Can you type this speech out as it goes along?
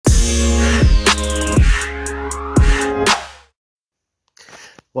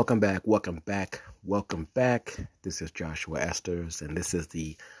Welcome back, welcome back, welcome back. This is Joshua Esters, and this is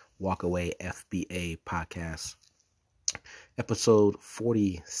the Walkaway FBA podcast, episode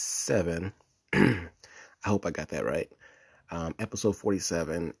 47. I hope I got that right. Episode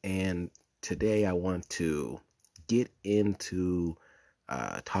 47, and today I want to get into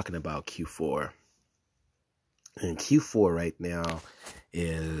talking about Q4. And Q4 right now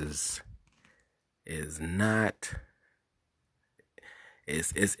is not.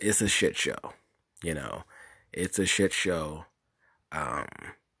 It's a shit show, you know. It's a shit show.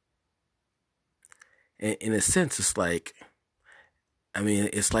 In a sense, it's like,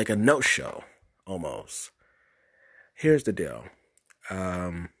 it's like a no show almost. Here's the deal.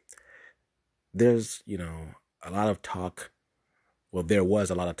 There's a lot of talk. Well, there was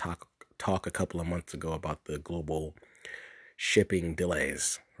a lot of talk a couple of months ago about the global shipping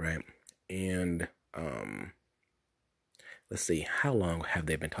delays, right? And let's see, how long have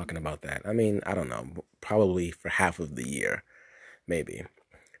they been talking about that? I don't know, probably for half of the year, maybe.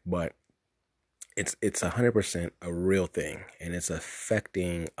 But it's 100% a real thing, and it's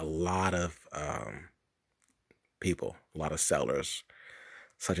affecting a lot of people, a lot of sellers,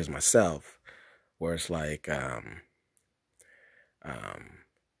 such as myself, where it's like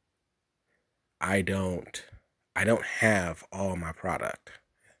I don't have all my product.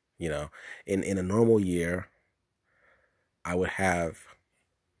 In a normal year, I would have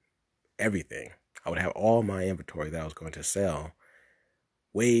everything. I would have all my inventory that I was going to sell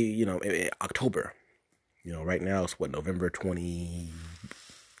way, in October. Right now it's November 28th,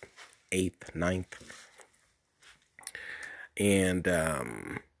 9th. And I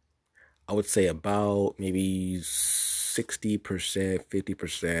would say about maybe 60%,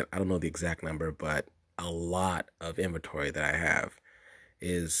 50%, I don't know the exact number, but a lot of inventory that I have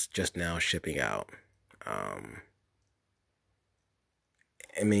is just now shipping out.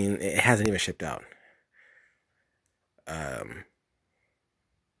 It hasn't even shipped out.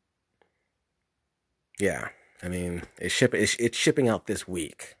 Yeah, it's shipping out this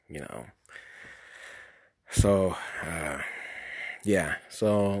week, So, yeah,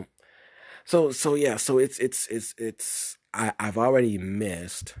 I've already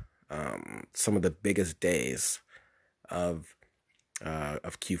missed some of the biggest days of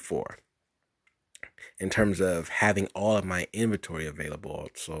Q4 in terms of having all of my inventory available.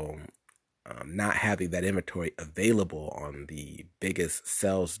 So not having that inventory available on the biggest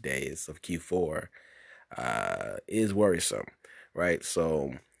sales days of Q4 is worrisome, right?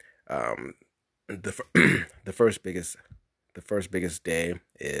 So the the first biggest day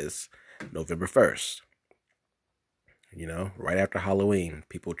is November 1st. Right after Halloween,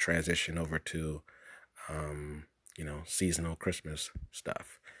 people transition over to seasonal Christmas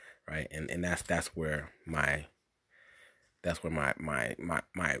stuff, right? And that's where my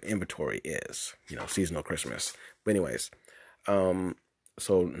inventory is, seasonal Christmas. But anyways, so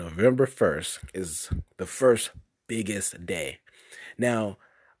November 1st is the first biggest day. Now,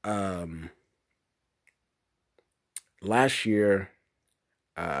 last year,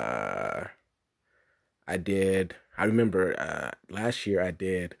 I remember last year I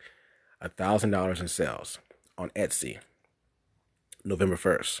did $1,000 in sales on Etsy, November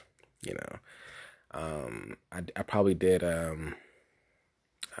 1st, I probably did, I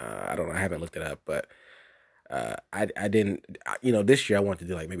don't know, I haven't looked it up, but I didn't, this year I wanted to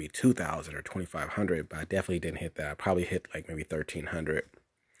do like maybe 2,000 or 2,500, but I definitely didn't hit that. I probably hit like maybe 1,300,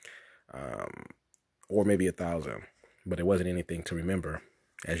 or maybe 1,000, but it wasn't anything to remember,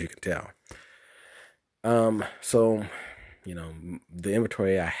 as you can tell. So, the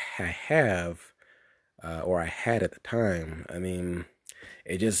inventory I have, or I had at the time,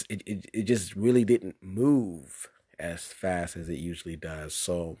 it just really didn't move as fast as it usually does.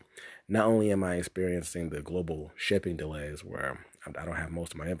 So not only am I experiencing the global shipping delays where I don't have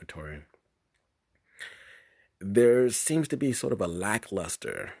most of my inventory, there seems to be sort of a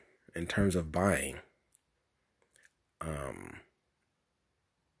lackluster in terms of buying.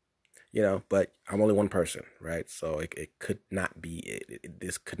 But I'm only one person, right? So it could not be,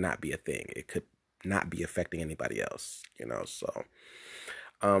 this could not be a thing. It could not be affecting anybody else, so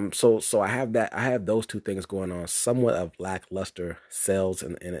so I have those two things going on, somewhat of lackluster sales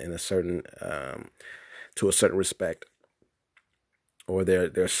in a certain to a certain respect, or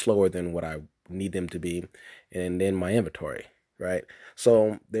they're slower than what I need them to be, and then my inventory, right?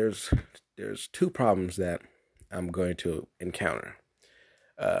 So there's two problems that I'm going to encounter.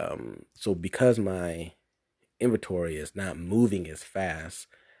 So because my inventory is not moving as fast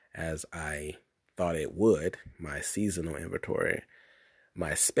as I thought it would, my seasonal inventory,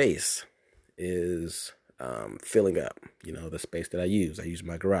 my space is filling up. The space that I use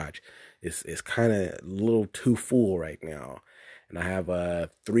my garage. It's kind of a little too full right now, and I have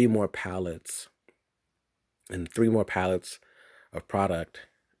 3 more pallets of product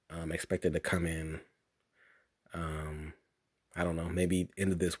expected to come in. I don't know, maybe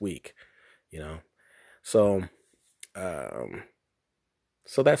end of this week. You know, so um,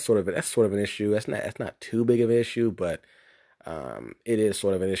 so that's sort of it. That's sort of an issue. That's not too big of an issue, but it is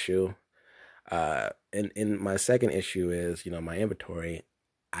sort of an issue. And my second issue is, my inventory.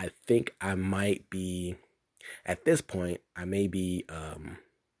 I think I might be at this point. I may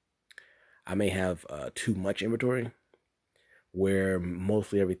have too much inventory, where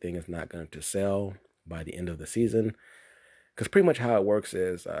mostly everything is not going to sell by the end of the season. Because pretty much how it works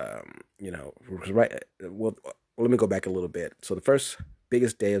is, right. Well, let me go back a little bit. So the first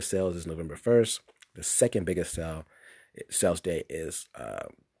biggest day of sales is November 1st. The second biggest sales day is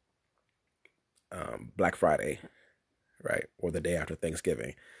Black Friday, right, or the day after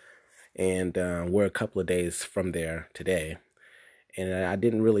Thanksgiving, and we're a couple of days from there today. And I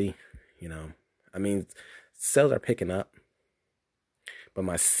didn't really, I mean, sales are picking up, but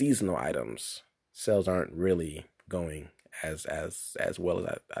my seasonal items sales aren't really going as well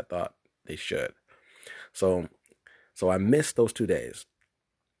as I thought they should. So I missed those 2 days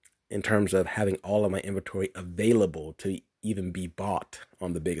in terms of having all of my inventory available to even be bought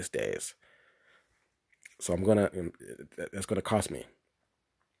on the biggest days. So that's gonna cost me.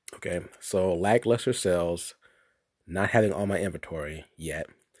 Okay, so lackluster sales, not having all my inventory yet,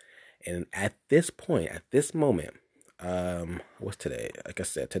 and at this moment, what's today? Like I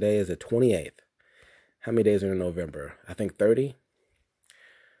said, today is the 28th. How many days are in November? I think 30.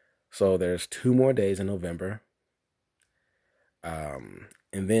 So there's 2 more days in November, and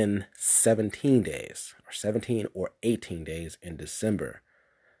then 17 days, or 17 or 18 days in December,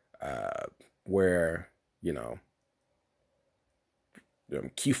 where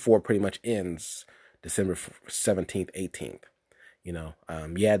Q4 pretty much ends December 17th, 18th.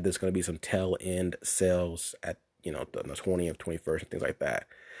 There's going to be some tail end sales at, the 20th, 21st, and things like that.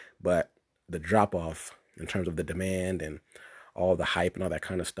 But the drop off in terms of the demand and all the hype and all that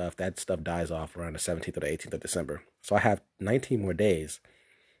kind of stuff, that stuff dies off around the 17th or the 18th of December. So I have 19 more days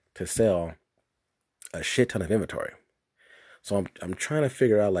to sell a shit ton of inventory. So I'm trying to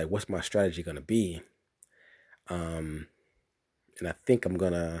figure out, like, what's my strategy going to be. And I think I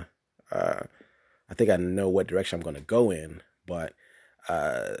think I know what direction I'm going to go in, but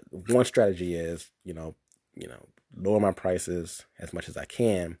one strategy is, lower my prices as much as I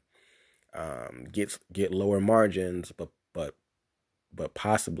can, get lower margins, but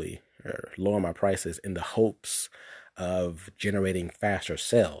possibly lower my prices in the hopes of generating faster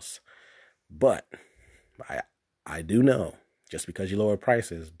sales. But I do know, just because you lower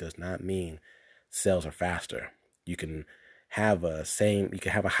prices does not mean sales are faster. You can have a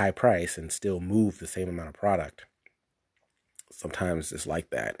high price and still move the same amount of product. Sometimes it's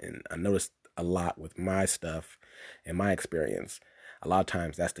like that, and I noticed a lot with my stuff and my experience. A lot of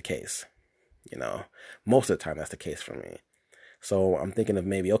times that's the case. Most of the time that's the case for me. So I'm thinking of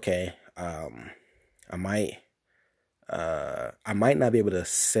maybe, okay, I might not be able to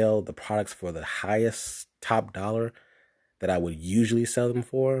sell the products for the highest top dollar that I would usually sell them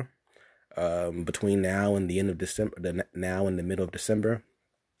for between now and the end of December, now and the middle of December.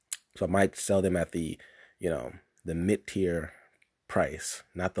 So I might sell them at the mid-tier price,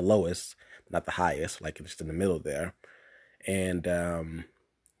 not the lowest, not the highest, like just in the middle there, and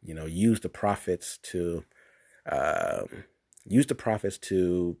use the profits to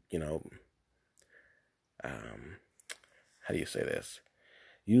how do you say this?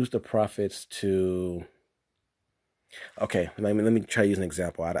 Use the profits to. Okay, let me try to use an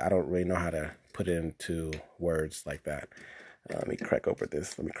example. I don't really know how to put it into words like that. Let me crack open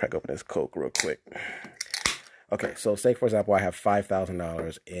this Coke real quick. Okay, so say for example, I have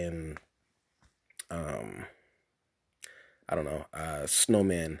 $5,000 in, I don't know,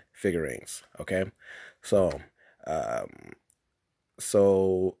 snowman figurines. Okay, so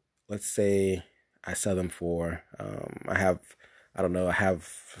let's say I sell them for, I have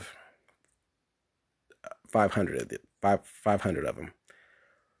 500 of them.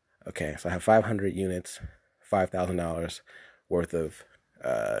 Okay, so I have 500 units, $5,000 worth of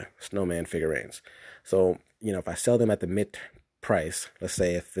snowman figurines. So, if I sell them at the mid price, let's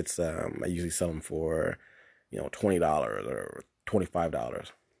say if it's I usually sell them for $20 or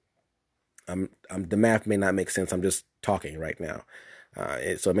 $25. The math may not make sense. I'm just talking right now.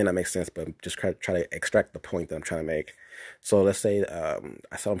 So it may not make sense, but I'm just try to extract the point that I'm trying to make. So let's say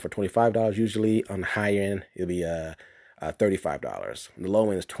I sell them for $25. Usually on the high end, it'll be $35. The low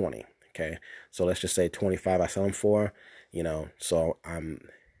end is $20. Okay. So let's just say 25 I sell them for, so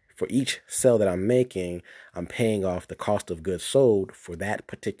for each sale that I'm making, I'm paying off the cost of goods sold for that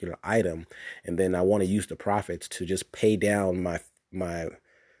particular item. And then I want to use the profits to just pay down my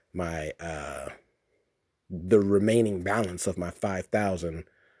the remaining balance of my 5,000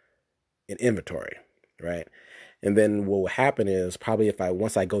 in inventory, right? And then what will happen is probably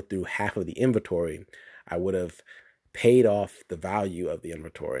once I go through half of the inventory, I would have paid off the value of the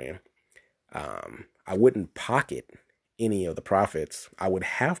inventory. I wouldn't pocket any of the profits. I would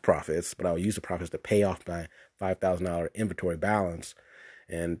have profits, but I would use the profits to pay off my $5,000 inventory balance.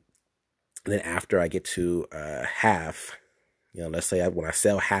 And then after I get to half, let's say when I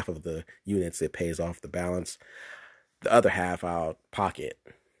sell half of the units, it pays off the balance. The other half I'll pocket,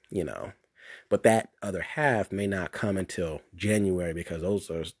 but that other half may not come until January, because those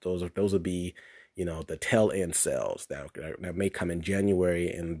will be, the tail end sales that may come in January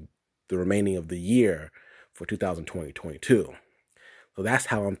and the remaining of the year for 2022. So that's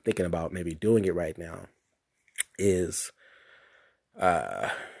how I'm thinking about maybe doing it right now is,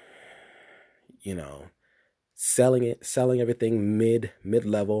 selling everything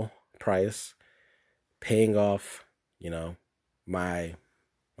mid-level price, paying off, my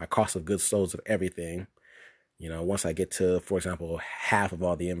cost of goods sold of everything. Once I get to, for example, half of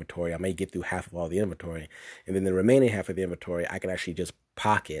all the inventory, I may get through half of all the inventory, and then the remaining half of the inventory, I can actually just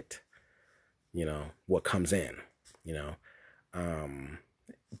pocket, what comes in,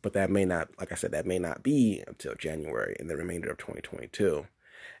 but that may not, like I said, that may not be until January in the remainder of 2022.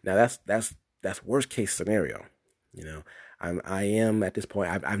 Now that's worst case scenario. I am at this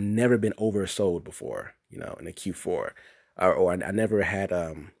point. I've never been oversold before. In the Q4, or I never had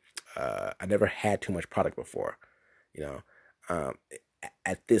I never had too much product before.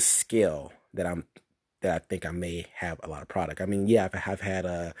 At this scale that I think I may have a lot of product. I mean, yeah, I've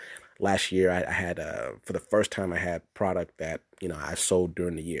had last year I had for the first time I had product that I sold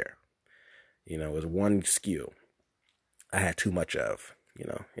during the year. It was one SKU I had too much of,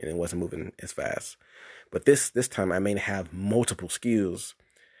 and it wasn't moving as fast. But this time I may have multiple SKUs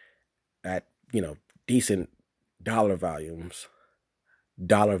at decent dollar values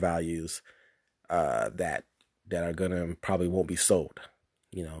that are gonna probably won't be sold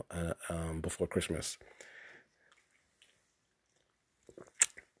before Christmas.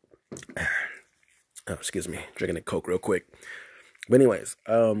 Oh, excuse me, drinking a Coke real quick. But anyways,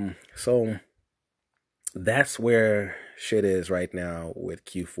 so that's where shit is right now with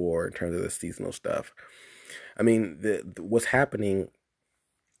Q4 in terms of the seasonal stuff. I mean, what's happening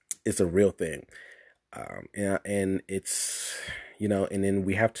is a real thing, and it's and then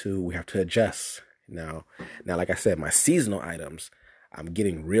we have to adjust now. Like I said, my seasonal items, I'm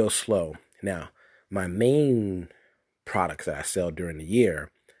getting real slow now. My main products that I sell during the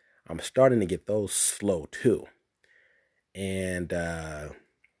year, I'm starting to get those slow too, and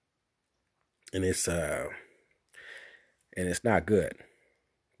it's not good.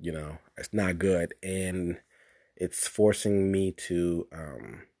 It's not good, and it's forcing me to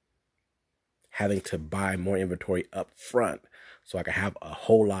having to buy more inventory up front so I can have a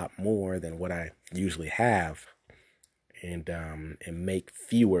whole lot more than what I usually have, and make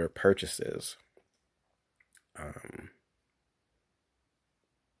fewer purchases.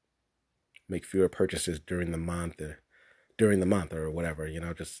 Make fewer purchases during the month or whatever,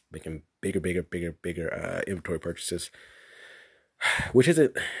 just making bigger inventory purchases, which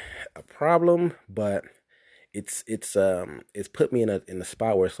isn't a problem, but it's put me in a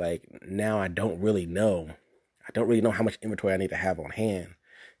spot where it's like now I don't really know how much inventory I need to have on hand,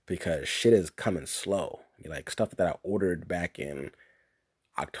 because shit is coming slow. Like stuff that I ordered back in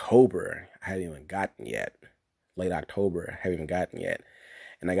October, I haven't even gotten yet. Late October, I haven't even gotten yet.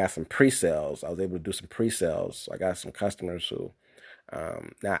 And I got some pre-sales. I was able to do some pre-sales. So I got some customers who,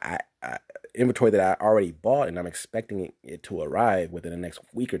 now I inventory that I already bought, and I'm expecting it to arrive within the next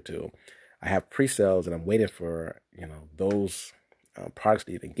week or two. I have pre-sales, and I'm waiting for, those products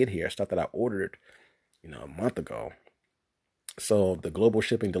to even get here. Stuff that I ordered, a month ago. So the global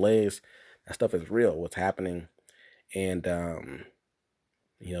shipping delays, that stuff is real. What's happening, and the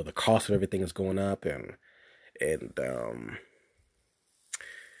cost of everything is going up, and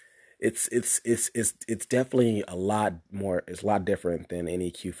it's definitely a lot more. It's a lot different than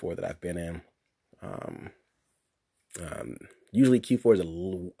any Q4 that I've been in. Usually Q4 is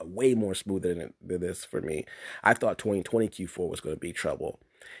way more smoother than this for me. I thought 2020 Q4 was going to be trouble.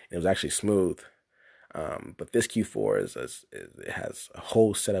 It was actually smooth. But this Q4 it has a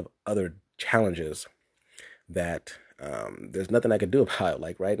whole set of other challenges that there's nothing I can do about.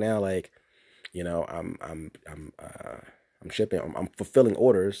 Like right now, like I'm shipping. I'm fulfilling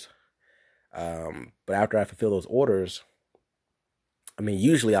orders, But after I fulfill those orders, I mean,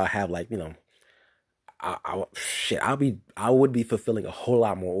 usually I'll have like, I would be fulfilling a whole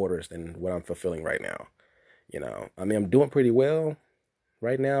lot more orders than what I'm fulfilling right now. I mean, I'm doing pretty well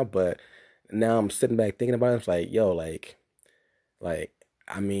right now, but now I'm sitting back thinking about it. It's like, yo, like,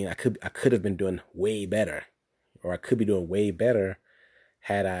 I mean, I could have been doing way better, or I could be doing way better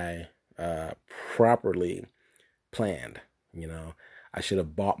had I properly planned. You know, I should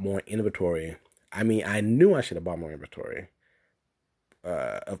have bought more inventory. I mean, I knew I should have bought more inventory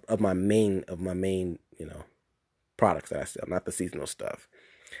of my main products that I sell, not the seasonal stuff.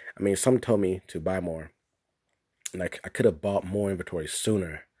 I mean, some told me to buy more, and I could have bought more inventory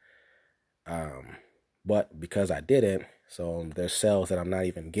sooner. Um, but because I didn't, so there's sales that I'm not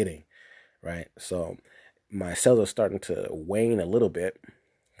even getting, right? So my sales are starting to wane a little bit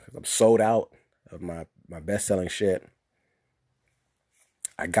because I'm sold out of my best selling shit.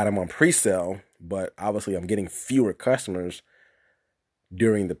 I got them on pre-sale, but obviously I'm getting fewer customers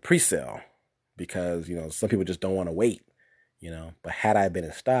during the pre-sale because some people just don't want to wait. But had I been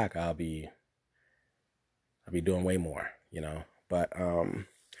in stock, I'll be doing way more. But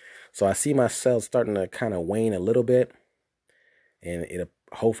so I see my sales starting to kind of wane a little bit, and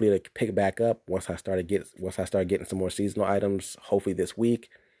hopefully it'll pick back up once I start getting some more seasonal items. Hopefully this week,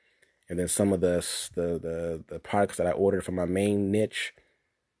 and then some of the products that I ordered from my main niche,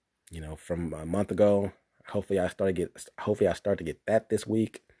 from a month ago. Hopefully I start to get that this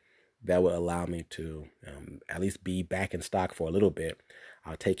week. That will allow me to at least be back in stock for a little bit.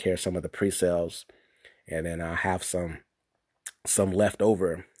 I'll take care of some of the pre-sales, and then I'll have some left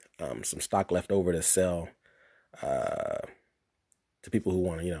over, some stock left over to sell uh, to people who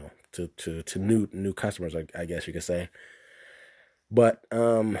want to new customers, I guess you could say. But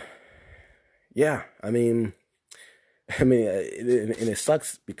yeah, and it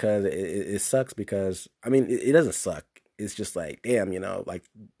sucks because it sucks because I mean it doesn't suck. It's just like damn, like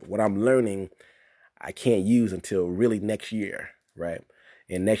what I'm learning, I can't use until really next year, right?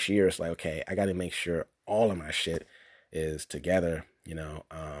 And next year it's like okay, I got to make sure all of my shit is together, in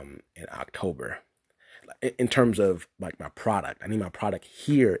October. In terms of like my product, I need my product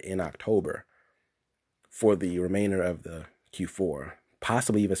here in October for the remainder of the Q4,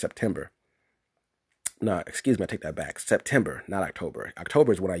 possibly even September. No, excuse me, I take that back. September, not October.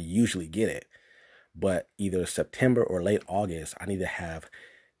 October is when I usually get it. But either September or late August, I need to have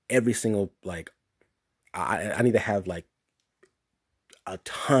every single, like, I need to have like a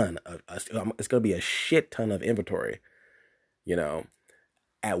ton of, it's going to be a shit ton of inventory, you know,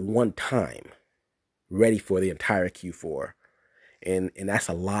 at one time, ready for the entire Q4. And that's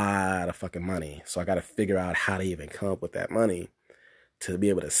a lot of fucking money. So I got to figure out how to even come up with that money to be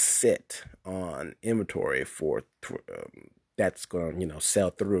able to sit on inventory for that's going to sell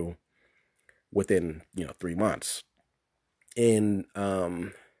through within 3 months. And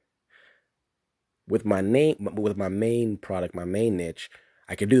with my main product, my main niche,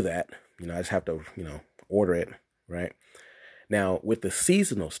 I can do that. I just have to order it right. Now with the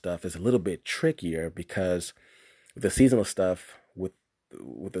seasonal stuff, it's a little bit trickier because with the seasonal stuff, with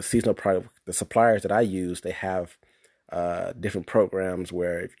the seasonal product, the suppliers that I use, they have different programs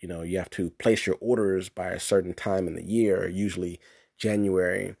where you have to place your orders by a certain time in the year, usually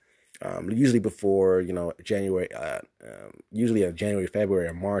January, usually before January, usually in January, February,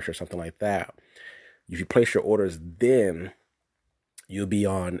 or March or something like that. If you place your orders, then you'll be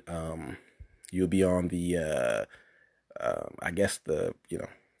on the I guess the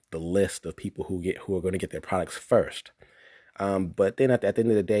list of people who are going to get their products first. But then at the end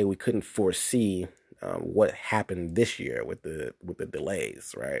of the day, we couldn't foresee what happened this year with the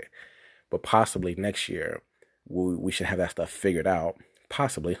delays, right? But possibly next year we should have that stuff figured out.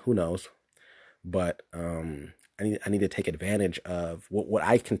 Possibly, who knows? But I need to take advantage of what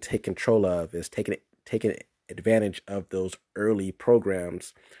I can take control of is taking advantage of those early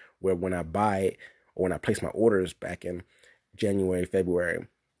programs where when I buy or when I place my orders back in January, February,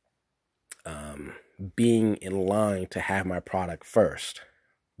 being in line to have my product first,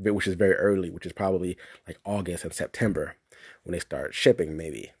 which is very early, which is probably like August and September when they start shipping,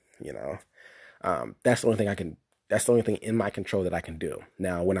 maybe, that's the only thing that's the only thing in my control that I can do.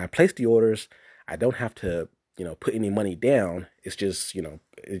 Now, when I place the orders, I don't have to, put any money down. It's just,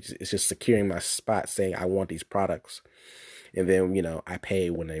 it's just securing my spot saying I want these products. And then, I pay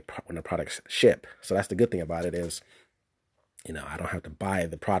when the products ship. So that's the good thing about it is, I don't have to buy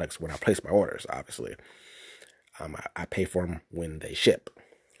the products when I place my orders, obviously. I pay for them when they ship.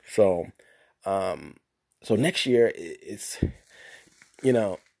 So, so next year it's,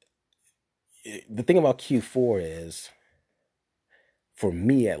 the thing about Q4 is for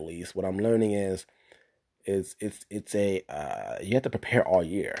me at least, what I'm learning is it's a you have to prepare all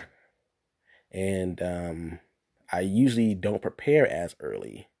year, and I usually don't prepare as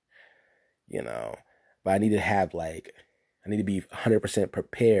early, you know, but I need to have like I need to be 100%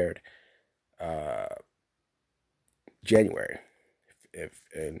 prepared uh January,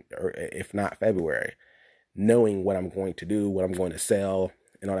 or if not February, knowing what I'm going to do, what I'm going to sell,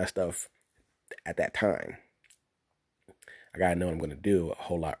 and all that stuff at that time. I gotta know what I'm going to do a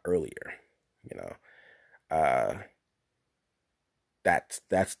whole lot earlier, you know. Uh, that's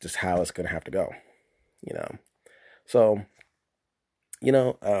just how it's gonna have to go, you know. So, you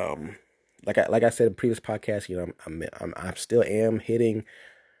know, like I said in previous podcasts, you know, I'm still am hitting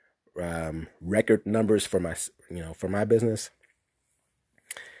record numbers for my for my business.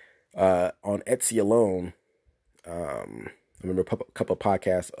 On Etsy alone, I remember a couple of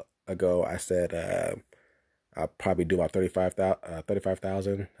podcasts ago, I said I'll probably do about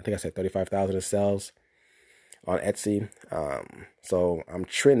 35,000. I think I said 35,000 in sales on Etsy. So I'm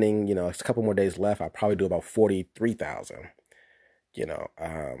trending, you know, it's a couple more days left. I'll probably do about 43,000, you know.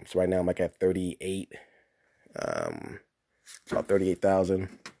 So right now I'm like at 38, about 38,000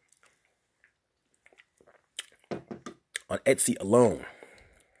 on Etsy alone.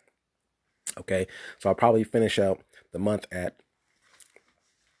 Okay. So I'll probably finish out the month at,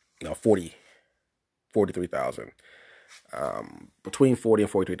 43,000, between 40 and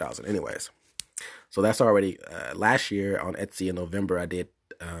 43,000 anyways. So that's already, last year on Etsy in November, I did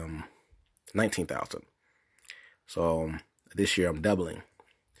 19,000. So this year I'm doubling.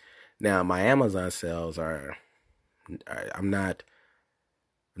 Now my Amazon sales I'm not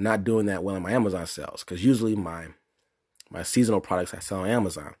doing that well in my Amazon sales, because usually my seasonal products I sell on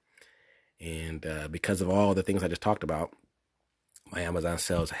Amazon. And because of all the things I just talked about, my Amazon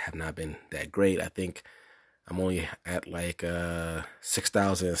sales have not been that great. I think I'm only at like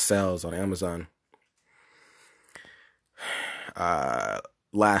 6,000 sales on Amazon.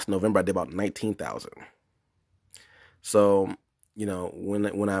 Last November I did about 19,000. So, you know,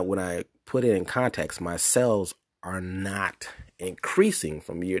 when I put it in context, my sales are not increasing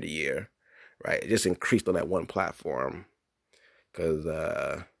from year to year, right? It just increased on that one platform because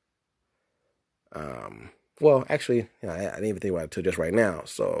well, actually, you know, I didn't even think about it until just right now.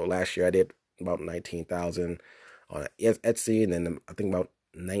 So last year I did about 19,000 on Etsy, and then I think about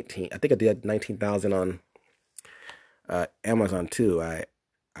 19. I think I did 19,000 on Amazon too. I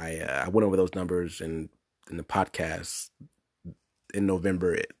went over those numbers in the podcast in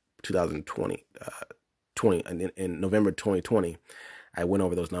November 2020. In November 2020, I went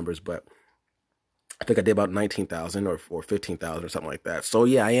over those numbers, but I think I did about 19,000 or 15,000 or something like that. So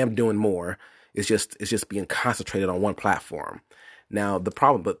yeah, I am doing more. It's just being concentrated on one platform. Now the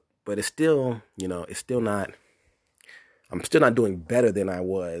problem, but it's still, you know, it's still not. I'm still not doing better than I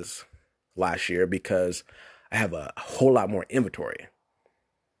was last year because I have a whole lot more inventory.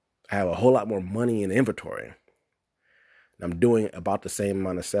 I have a whole lot more money in inventory. I'm doing about the same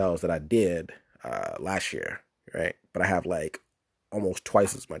amount of sales that I did last year, right? But I have like almost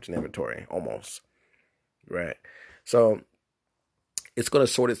twice as much in inventory, almost, right? So it's going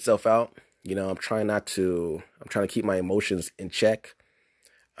to sort itself out. You know, I'm trying to keep my emotions in check,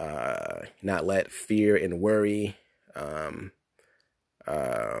 not let fear and worry, you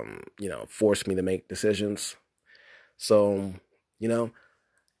know, force me to make decisions. So, you know,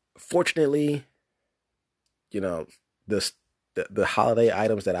 fortunately, you know, the holiday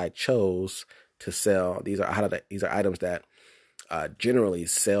items that I chose to sell, these are items that generally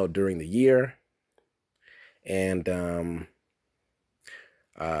sell during the year, and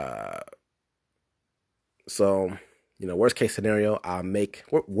so, you know, worst case scenario, I'll make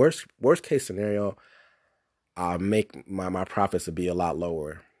my profits to be a lot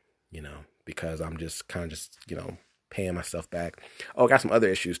lower, you know, because I'm just kind of just, you know, paying myself back. Oh, I got some other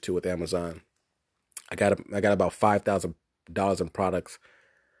issues too with Amazon. I got about $5,000 in products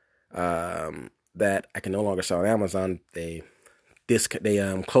that I can no longer sell on Amazon. They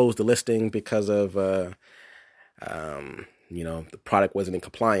closed the listing because of you know, the product wasn't in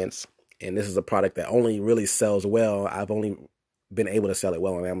compliance. And this is a product that only really sells well. I've only been able to sell it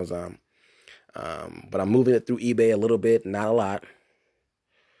well on Amazon. But I'm moving it through eBay a little bit, not a lot.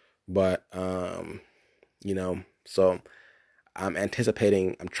 But, you know, so I'm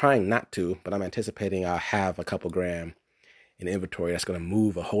trying not to, but I'm anticipating I'll have a couple grand in inventory that's going to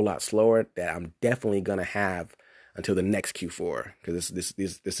move a whole lot slower, that I'm definitely going to have until the next Q4. Because this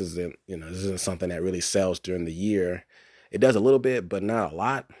isn't, you know, this isn't something that really sells during the year. It does a little bit, but not a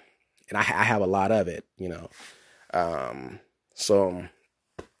lot. And I have a lot of it, you know. So,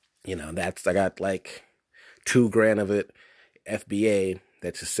 you know, I got like $2,000 of it FBA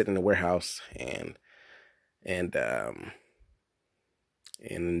that's just sitting in the warehouse, and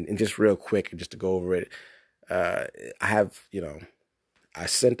just real quick, just to go over it, I have, I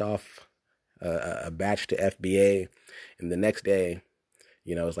sent off a batch to FBA, and the next day,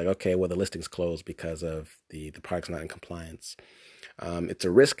 it's like, okay, well, the listing's closed because of the product's not in compliance. It's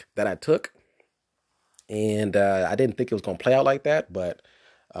a risk that I took, and I didn't think it was going to play out like that,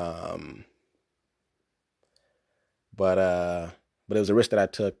 um, but it was a risk that I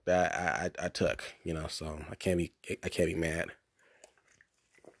took, I took, so I can't be mad.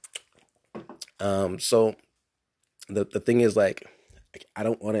 So the thing is, like, I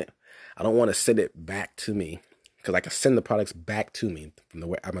don't want to send it back to me, because I can send the products back to me from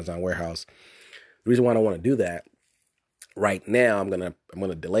the Amazon warehouse. The reason why I don't want to do that right now, I'm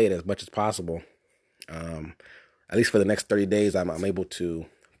gonna delay it as much as possible. At least for the next 30 days, I'm able to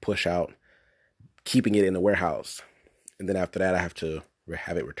push out keeping it in the warehouse, and then after that, I have to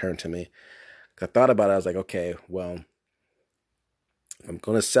have it returned to me. 'Cause I thought about it, I was like, okay, well, if I'm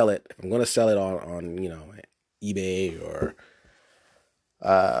gonna sell it on eBay, or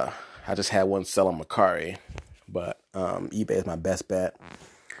I just had one sell on Mercari, but eBay is my best bet.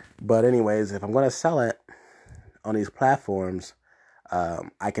 But anyways, if I'm gonna sell it on these platforms,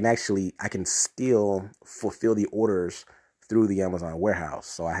 I can still fulfill the orders through the Amazon warehouse.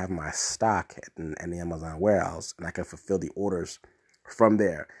 So I have my stock in the Amazon warehouse, and I can fulfill the orders from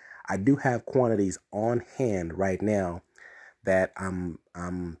there. I do have quantities on hand right now that I'm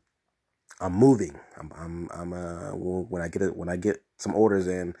moving. When I get some orders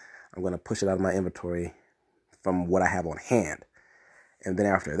in, I'm gonna push it out of my inventory from what I have on hand, and then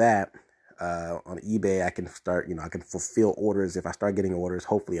after that, on eBay, I can start. I can fulfill orders if I start getting orders.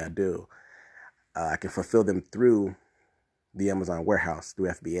 Hopefully, I do. I can fulfill them through the Amazon warehouse, through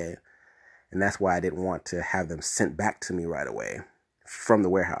FBA, and that's why I didn't want to have them sent back to me right away from the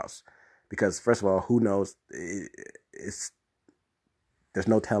warehouse, because first of all, who knows? There's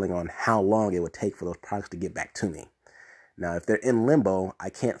no telling on how long it would take for those products to get back to me. Now, if they're in limbo, I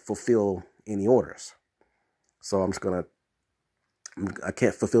can't fulfill any orders. So I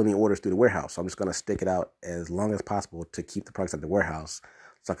can't fulfill any orders through the warehouse. So I'm just going to stick it out as long as possible to keep the products at the warehouse,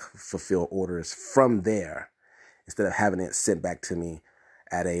 so I can fulfill orders from there instead of having it sent back to me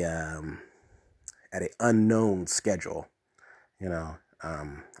at a unknown schedule. I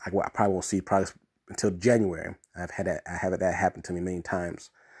probably won't see products until January. I have that happen to me many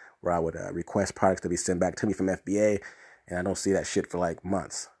times, where I would request products to be sent back to me from FBA, and I don't see that shit for like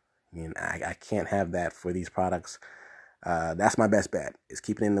months. I can't have that for these products. That's my best bet, is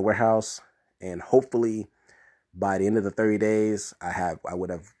keeping it in the warehouse, and hopefully by the end of the 30 days, I would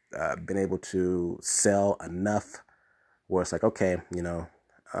have been able to sell enough where it's like, okay,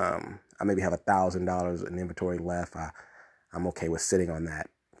 I maybe have $1,000 in inventory left. I'm okay with sitting on that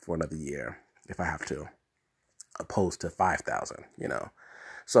for another year if I have to, opposed to 5,000.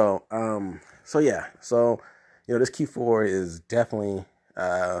 So yeah. So this Q4 is definitely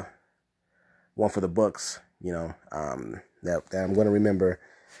one for the books. That I'm going to remember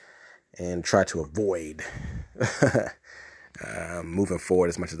and try to avoid moving forward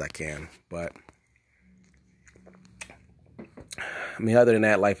as much as I can. But I mean, other than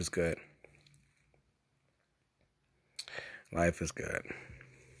that, life is good. Life is good.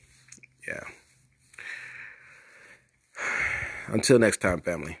 Yeah. Until next time,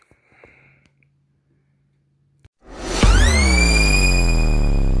 family.